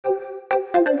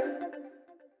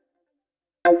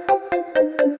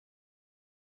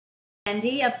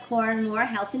Randi of Corn More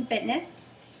Health and Fitness,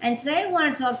 and today I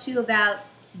want to talk to you about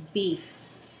beef.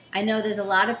 I know there's a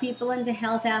lot of people into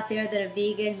health out there that are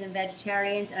vegans and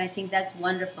vegetarians, and I think that's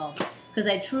wonderful because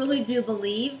I truly do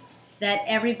believe that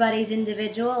everybody's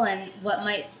individual and what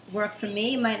might work for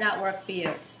me might not work for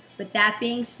you. With that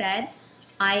being said,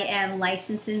 I am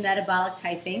licensed in metabolic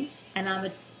typing, and I'm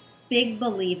a big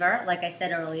believer, like I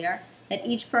said earlier, that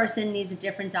each person needs a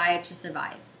different diet to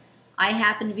survive. I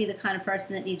happen to be the kind of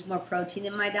person that needs more protein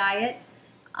in my diet,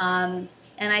 and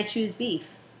I choose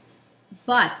beef.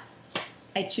 But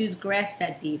I choose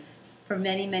grass-fed beef for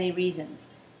many, many reasons.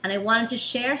 And I wanted to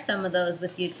share some of those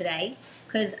with you today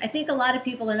because I think a lot of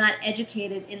people are not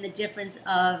educated in the difference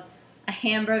of a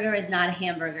hamburger is not a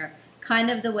hamburger, kind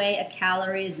of the way a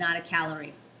calorie is not a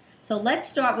calorie. So let's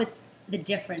start with the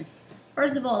difference.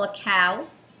 First of all, a cow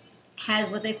has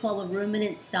what they call a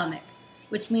ruminant stomach,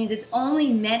 which means it's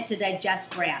only meant to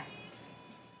digest grass.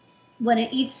 When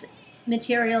it eats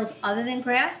materials other than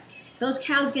grass, those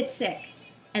cows get sick,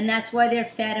 and that's why they're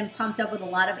fed and pumped up with a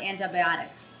lot of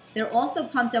antibiotics. They're also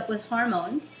pumped up with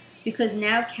hormones because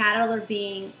now cattle are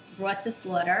being brought to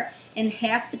slaughter in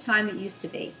half the time it used to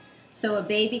be. So a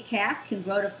baby calf can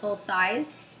grow to full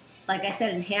size, like I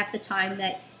said, in half the time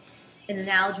that an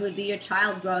analogy would be your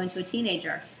child growing to a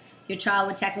teenager. Your child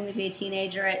would technically be a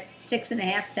teenager at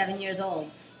 6.5, 7 years old.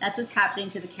 That's what's happening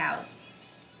to the cows.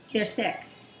 They're sick.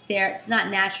 It's not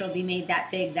natural to be made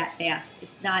that big that fast.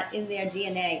 It's not in their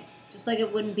DNA, just like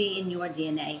it wouldn't be in your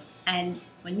DNA. And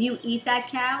when you eat that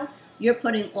cow, you're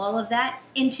putting all of that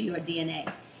into your DNA.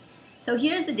 So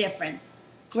here's the difference.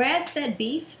 Grass-fed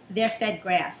beef, they're fed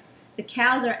grass. The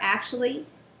cows are actually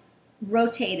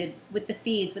rotated with the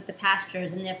feeds, with the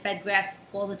pastures, and they're fed grass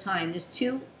all the time. There's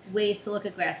two ways to look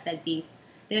at grass-fed beef.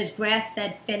 There's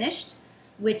grass-fed finished,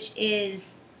 which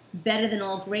is better than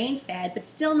all grain-fed, but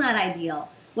still not ideal.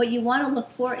 What you want to look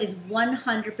for is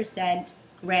 100%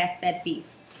 grass-fed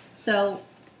beef. So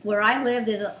where I live,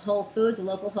 there's a Whole Foods, a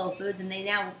local Whole Foods, and they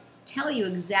now tell you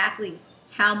exactly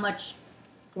how much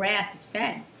grass is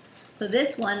fed. So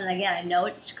this one, and again, I know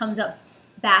it comes up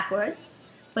backwards,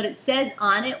 but it says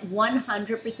on it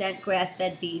 100%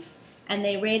 grass-fed beef, and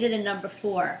they rated a number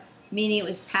 4, meaning it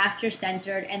was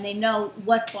pasture-centered, and they know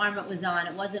what farm it was on.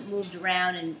 It wasn't moved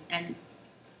around and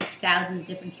thousands of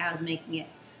different cows making it,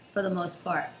 for the most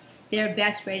part. Their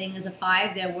best rating is a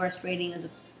 5, their worst rating is a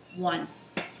 1.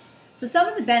 So some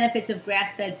of the benefits of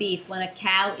grass-fed beef, when a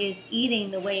cow is eating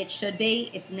the way it should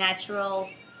be, its natural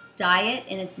diet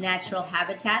in its natural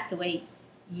habitat, the way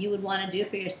you would want to do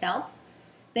for yourself,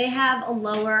 they have a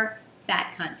lower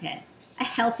fat content, a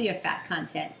healthier fat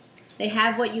content. They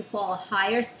have what you call a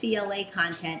higher CLA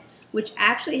content, which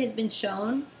actually has been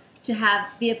shown to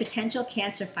be a potential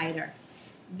cancer fighter.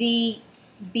 The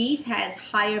beef has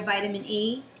higher vitamin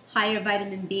E, higher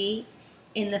vitamin B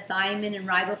in the thiamine and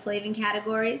riboflavin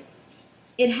categories.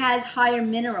 It has higher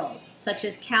minerals such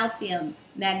as calcium,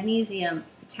 magnesium,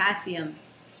 potassium.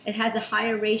 It has a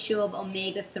higher ratio of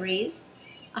omega-3s,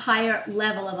 a higher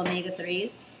level of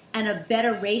omega-3s, and a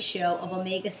better ratio of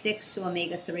omega-6 to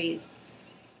omega-3s.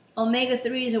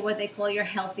 Omega-3s are what they call your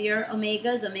healthier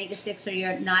omegas. Omega-6 are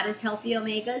your not as healthy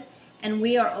omegas, and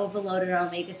we are overloaded on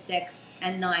omega-6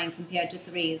 and 9 compared to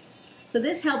 3s. So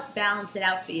this helps balance it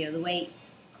out for you, the way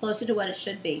closer to what it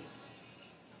should be.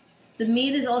 The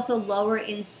meat is also lower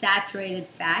in saturated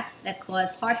fats that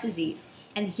cause heart disease,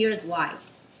 and here's why.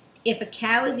 If a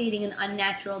cow is eating an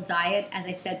unnatural diet, as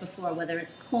I said before, whether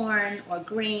it's corn or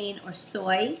grain or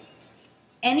soy,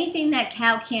 anything that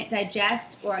cow can't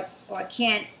digest or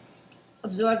can't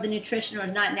absorb the nutrition or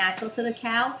is not natural to the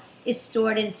cow is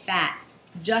stored in fat,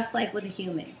 just like with a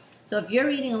human. So if you're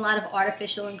eating a lot of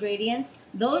artificial ingredients,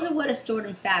 those are what is stored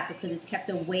in fat because it's kept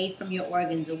away from your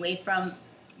organs, away from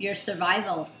your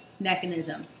survival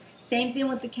mechanism. Same thing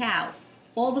with the cow.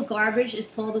 All the garbage is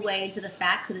pulled away into the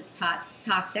fat because it's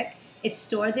toxic. It's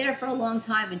stored there for a long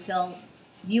time until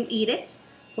you eat it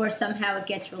or somehow it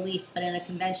gets released. But in a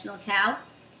conventional cow,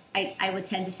 I would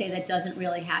tend to say that doesn't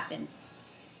really happen.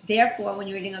 Therefore, when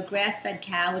you're eating a grass-fed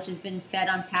cow, which has been fed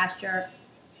on pasture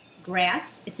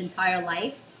grass its entire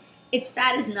life, its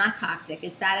fat is not toxic.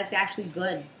 Its fat is actually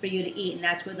good for you to eat, and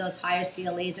that's where those higher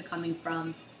CLAs are coming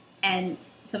from and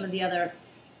some of the other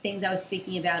things I was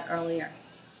speaking about earlier.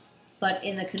 But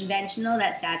in the conventional,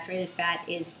 that saturated fat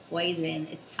is poison,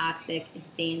 it's toxic, it's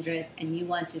dangerous, and you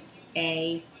want to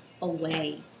stay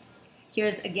away.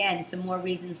 Here's, again, some more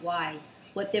reasons why.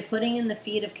 What they're putting in the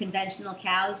feed of conventional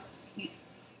cows,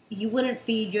 you wouldn't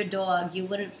feed your dog, you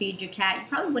wouldn't feed your cat, you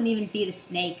probably wouldn't even feed a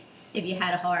snake if you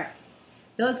had a heart.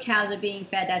 Those cows are being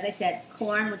fed, as I said,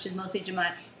 corn, which is mostly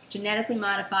genetically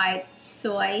modified,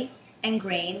 soy, and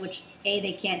grain, which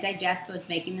they can't digest, so it's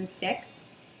making them sick.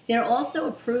 They're also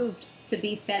approved to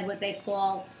be fed what they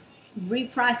call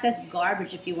reprocessed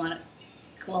garbage, if you want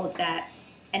to call it that.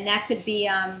 And that could be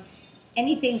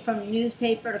anything from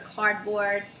newspaper to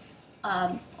cardboard,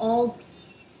 old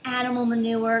animal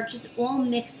manure, just all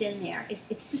mixed in there.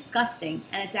 It's disgusting,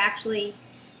 and it's actually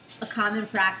a common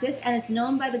practice, and it's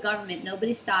known by the government.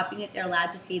 Nobody's stopping it. They're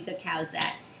allowed to feed the cows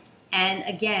that. And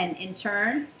again, in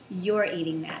turn, you're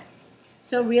eating that.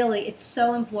 So really, it's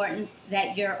so important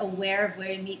that you're aware of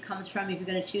where your meat comes from if you're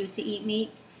going to choose to eat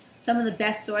meat. Some of the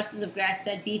best sources of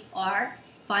grass-fed beef are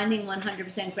finding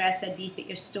 100% grass-fed beef at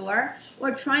your store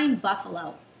or trying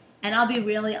buffalo. And I'll be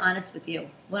really honest with you.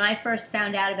 When I first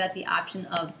found out about the option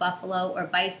of buffalo or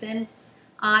bison,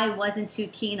 I wasn't too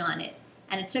keen on it.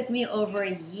 And it took me over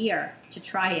a year to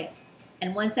try it.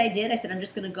 And once I did, I said, I'm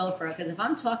just going to go for it. Because if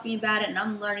I'm talking about it and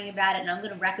I'm learning about it and I'm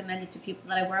going to recommend it to people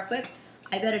that I work with,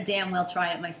 I better damn well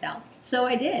try it myself. So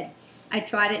I did. I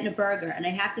tried it in a burger. And I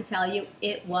have to tell you,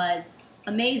 it was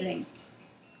amazing.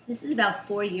 This is about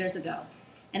 4 years ago.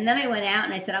 And then I went out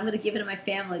and I said, I'm going to give it to my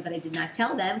family. But I did not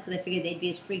tell them because I figured they'd be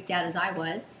as freaked out as I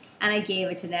was. And I gave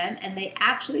it to them. And they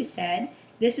actually said,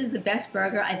 this is the best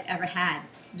burger I've ever had.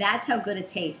 That's how good it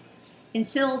tastes.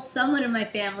 Until someone in my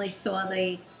family saw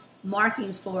the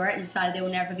markings for it and decided they were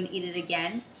never going to eat it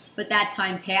again. But that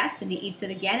time passed and he eats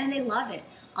it again and they love it.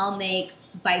 I'll make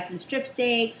bison strip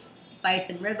steaks,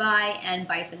 bison ribeye, and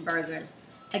bison burgers.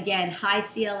 Again, high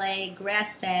CLA,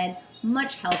 grass-fed,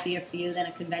 much healthier for you than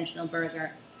a conventional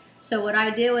burger. So what I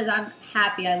do is I'm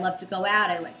happy. I love to go out.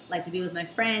 I like to be with my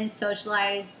friends,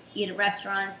 socialize, eat at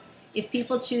restaurants. If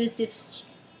people choose to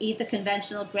eat the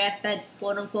conventional grass-fed,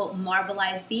 quote-unquote,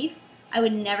 marbleized beef, I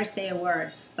would never say a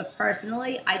word. But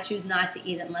personally, I choose not to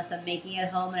eat it unless I'm making it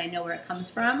at home and I know where it comes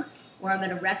from, or I'm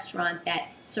at a restaurant that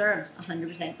serves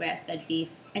 100% grass-fed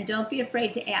beef. And don't be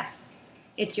afraid to ask.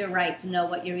 It's your right to know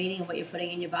what you're eating and what you're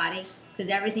putting in your body, because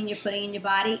everything you're putting in your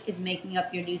body is making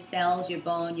up your new cells, your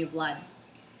bone, your blood.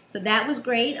 So that was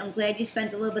great. I'm glad you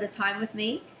spent a little bit of time with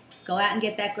me. Go out and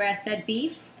get that grass-fed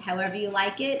beef, however you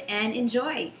like it, and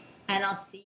enjoy. And I'll see you.